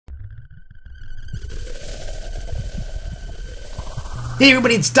Hey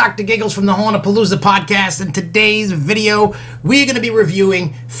everybody, it's Dr. Gigglez from the Hauntapolooza PODCAst. In today's video, we're going to be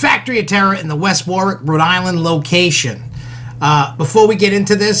reviewing Factory of Terror in the West Warwick, Rhode Island location. Before we get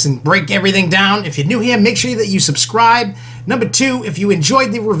into this and break everything down, if you're new here, make sure that you subscribe. Number two, if you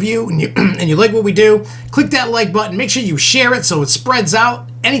enjoyed the review and you like what we do, click that like button. Make sure you share it so it spreads out.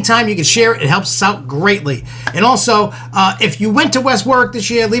 Anytime you can share it, it helps us out greatly. And also, if you went to West Warwick this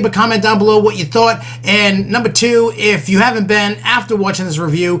year, leave a comment down below what you thought. And number two, if you haven't been after watching this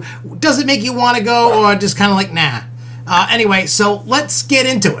review, does it make you want to go or just kind of like, nah? Anyway, so let's get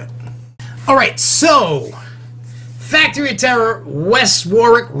into it. All right, so Factory of Terror, West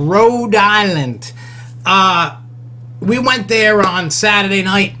Warwick, Rhode Island. We went there on Saturday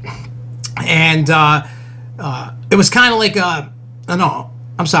night, and it was kind of like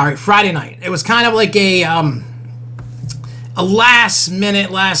Friday night. It was kind of like a last minute,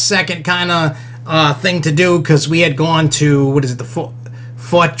 last second kind of thing to do, because we had gone to, what is it, the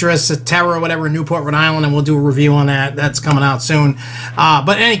Fortress of Terror or whatever in Newport, Rhode Island, and we'll do a review on that. That's coming out soon.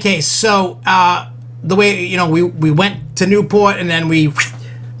 But in any case, so the way, you know, we went to Newport and then we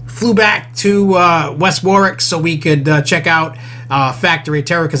flew back to West Warwick so we could check out Factory of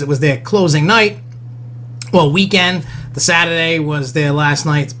Terror, because it was their closing night. Well, weekend. The Saturday was their last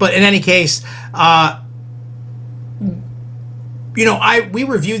night. But in any case, you know, we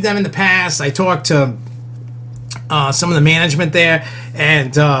reviewed them in the past. I talked to some of the management there,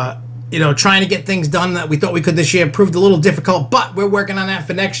 and you know, trying to get things done that we thought we could this year proved a little difficult, but we're working on that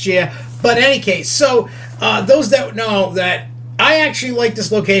for next year. But in any case, so those that know that I actually like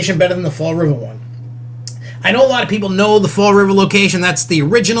this location better than the Fall River one. I know a lot of people know the Fall River location. That's the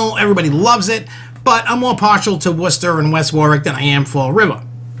original. Everybody loves it. But I'm more partial to Worcester and West Warwick than I am Fall River.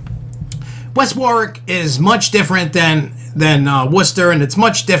 West Warwick is much different than Worcester, and it's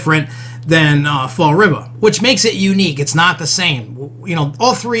much different than Fall River, which makes it unique. It's not the same. You know,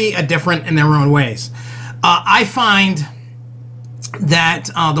 all three are different in their own ways. I find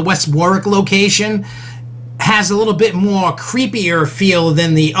that the West Warwick location has a little bit more creepier feel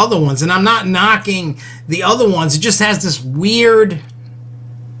than the other ones, and I'm not knocking the other ones. It just has this weird,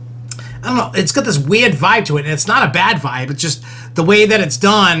 I don't know, it's got this weird vibe to it, and it's not a bad vibe. It's just the way that it's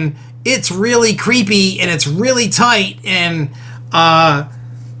done. It's really creepy, and it's really tight, and yeah,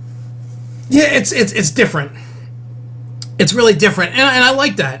 it's different. It's really different, and I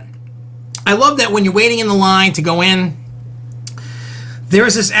like that. I love that when you're waiting in the line to go in, there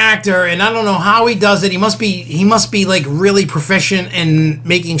is this actor, and I don't know how he does it. He must be like really proficient in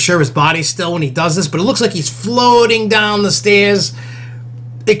making sure his body's still when he does this, but it looks like he's floating down the stairs.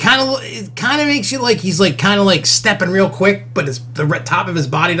 It kind of makes you like he's like kind of like stepping real quick, but the top of his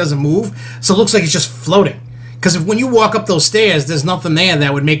body doesn't move, so it looks like he's just floating. Because when you walk up those stairs, there's nothing there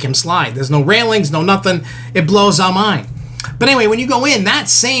that would make him slide. There's no railings, no nothing. It blows our mind. But anyway, when you go in, that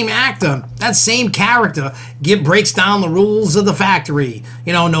same actor, that same character, breaks down the rules of the factory.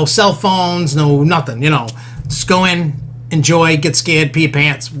 You know, no cell phones, no nothing. You know, just go in, enjoy, get scared, pee your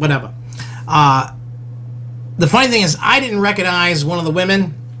pants, whatever. The funny thing is, I didn't recognize one of the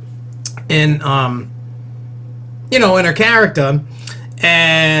women in, you know, in her character,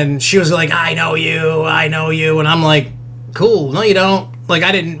 and she was like, I know you, and I'm like, cool, no you don't. Like,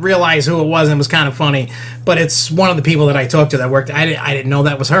 I didn't realize who it was, and it was kind of funny, but it's one of the people that I talked to that worked. I didn't know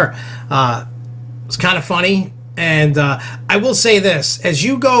that was her. It was kind of funny, and I will say this: as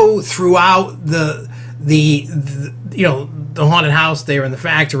you go throughout the you know, the haunted house there in the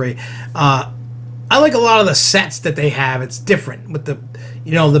factory, I like a lot of the sets that they have. It's different with the,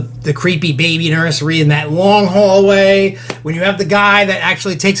 you know, the creepy baby nursery and that long hallway. When you have the guy that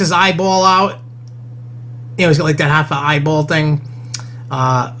actually takes his eyeball out, you know, he's got like that half an eyeball thing,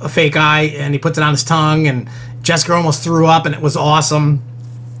 a fake eye, and he puts it on his tongue, and Jessica almost threw up, and it was awesome.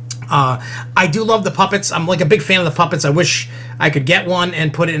 I do love the puppets. I'm like a big fan of the puppets. I wish I could get one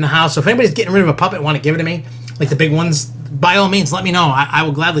and put it in the house. So if anybody's getting rid of a puppet, want to give it to me, like the big ones, by all means, let me know. I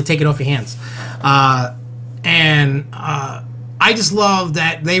will gladly take it off your hands. I just love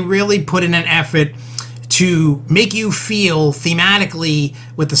that they really put in an effort to make you feel thematically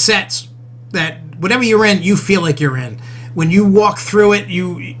with the sets that whatever you're in, you feel like you're in. When you walk through it,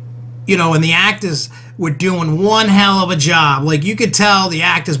 you know, and the actors were doing one hell of a job. Like, you could tell the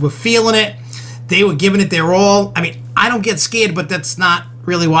actors were feeling it. They were giving it their all. I mean, I don't get scared, but that's not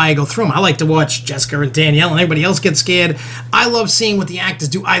really why I go through them. I like to watch Jessica and Danielle and everybody else get scared. I love seeing what the actors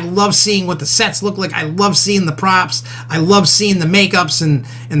do. I love seeing what the sets look like. I love seeing the props. I love seeing the makeups and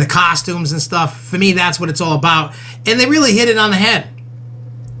the costumes and stuff. For me, that's what it's all about. And they really hit it on the head.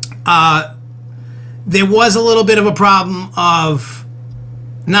 There was a little bit of a problem of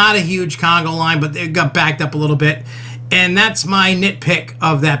not a huge Congo line, but it got backed up a little bit. And that's my nitpick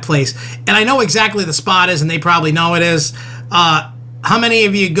of that place. And I know exactly the spot is, and they probably know it is. How many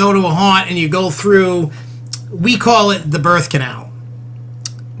of you go to a haunt and you go through, we call it the birth canal.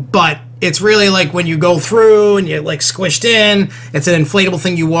 But it's really like when you go through and you're like squished in, it's an inflatable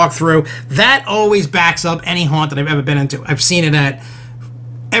thing you walk through. That always backs up any haunt that I've ever been into. I've seen it at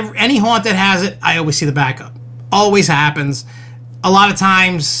any haunt that has it, I always see the backup. Always happens. A lot of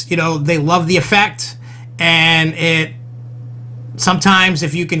times, you know, they love the effect, and it sometimes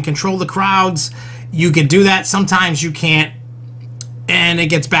if you can control the crowds, you can do that. Sometimes you can't, and it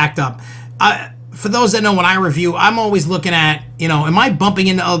gets backed up. For those that know, when I review, I'm always looking at, you know, am I bumping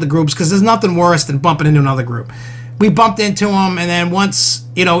into other groups? Because there's nothing worse than bumping into another group. We bumped into them, and then once,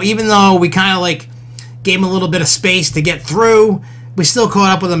 you know, even though we kind of like gave them a little bit of space to get through, we still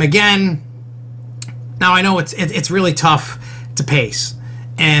caught up with them again. Now, I know it's really tough to pace,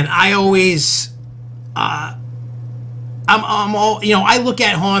 and I always, I'm all, you know, I look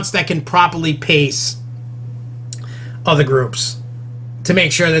at haunts that can properly pace other groups to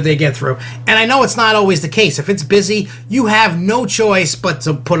make sure that they get through. And I know it's not always the case. If it's busy, you have no choice but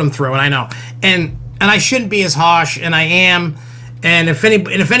to put them through, and I know. And I shouldn't be as harsh, and I am. And if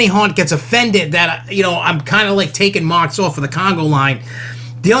any haunt gets offended that, you know, I'm kind of like taking marks off of the Congo line,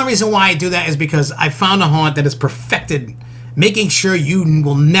 the only reason why I do that is because I found a haunt that is perfected, making sure you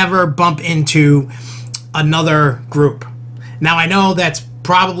will never bump into another group. Now, I know that's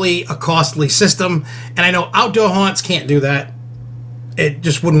probably a costly system, and I know outdoor haunts can't do that. It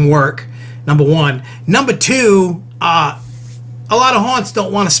just wouldn't work, number one. Number two, a lot of haunts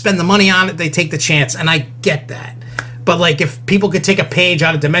don't want to spend the money on it. They take the chance, and I get that. But, like, if people could take a page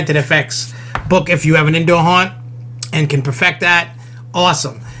out of Demented FX book, if you have an indoor haunt and can perfect that,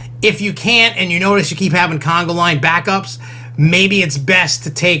 awesome. If you can't and you notice you keep having Congo line backups, maybe it's best to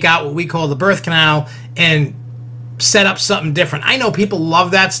take out what we call the birth canal and set up something different. I know people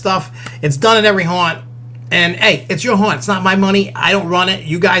love that stuff. It's done at every haunt. And, hey, it's your haunt. It's not my money. I don't run it.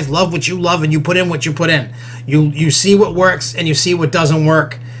 You guys love what you love, and you put in what you put in. You see what works, and you see what doesn't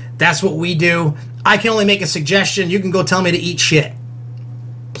work. That's what we do. I can only make a suggestion. You can go tell me to eat shit.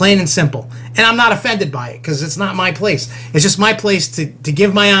 Plain and simple. And I'm not offended by it, because it's not my place. It's just my place to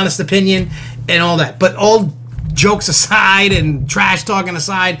give my honest opinion and all that. But all jokes aside and trash talking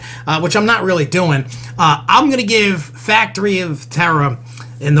aside, which I'm not really doing, I'm going to give Factory of Terror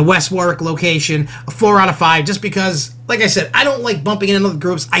in the West Warwick location a 4 out of 5, just because, like I said, I don't like bumping into other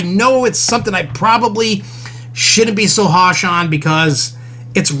groups. I know it's something I probably shouldn't be so harsh on, because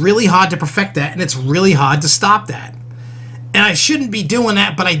it's really hard to perfect that, and it's really hard to stop that. And I shouldn't be doing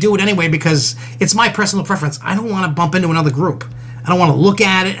that, but I do it anyway because it's my personal preference. I don't want to bump into another group. I don't want to look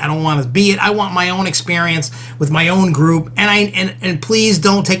at it. I don't want to be it. I want my own experience with my own group. And please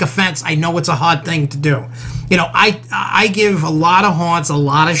don't take offense. I know it's a hard thing to do. You know, I give a lot of haunts a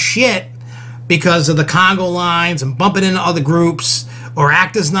lot of shit because of the Congo lines and bumping into other groups or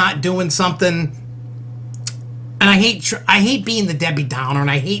actors not doing something. And I hate being the Debbie Downer,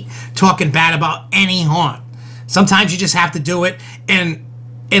 and I hate talking bad about any haunt. Sometimes you just have to do it. And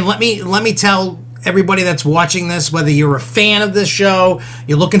let me tell everybody that's watching this, whether you're a fan of this show,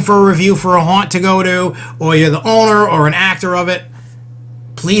 you're looking for a review for a haunt to go to, or you're the owner or an actor of it,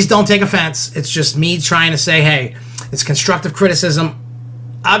 please don't take offense. It's just me trying to say, hey, it's constructive criticism.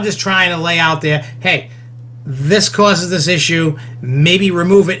 I'm just trying to lay out there, hey, this causes this issue. Maybe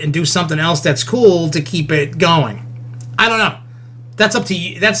remove it and do something else that's cool to keep it going. I don't know. That's up to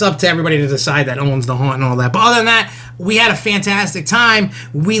you. That's up to everybody to decide that owns the haunt and all that. But other than that, we had a fantastic time.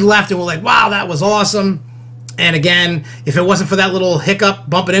 We left and we're like, wow, that was awesome. And again, if it wasn't for that little hiccup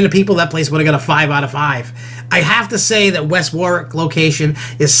bumping into people, that place would have got a 5 out of 5. I have to say that West Warwick location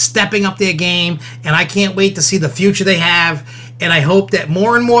is stepping up their game, and I can't wait to see the future they have. And I hope that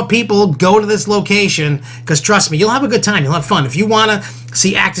more and more people go to this location, because trust me, you'll have a good time. You'll have fun. If you want to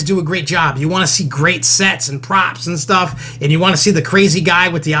see actors do a great job, you want to see great sets and props and stuff, and you want to see the crazy guy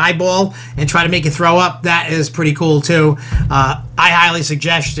with the eyeball and try to make you throw up, that is pretty cool too. I highly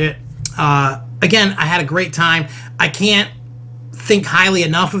suggest it. Again, I had a great time. I can't think highly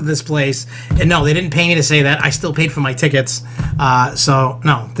enough of this place. And no, they didn't pay me to say that. I still paid for my tickets. So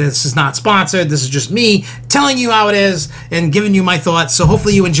no, this is not sponsored. This is just me telling you how it is and giving you my thoughts. So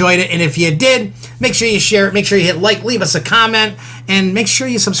hopefully you enjoyed it. And if you did, make sure you share it. Make sure you hit like, leave us a comment, and make sure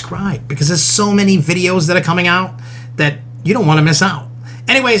you subscribe, because there's so many videos that are coming out that you don't want to miss out.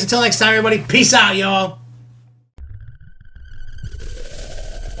 Anyways, until next time, everybody, peace out, y'all.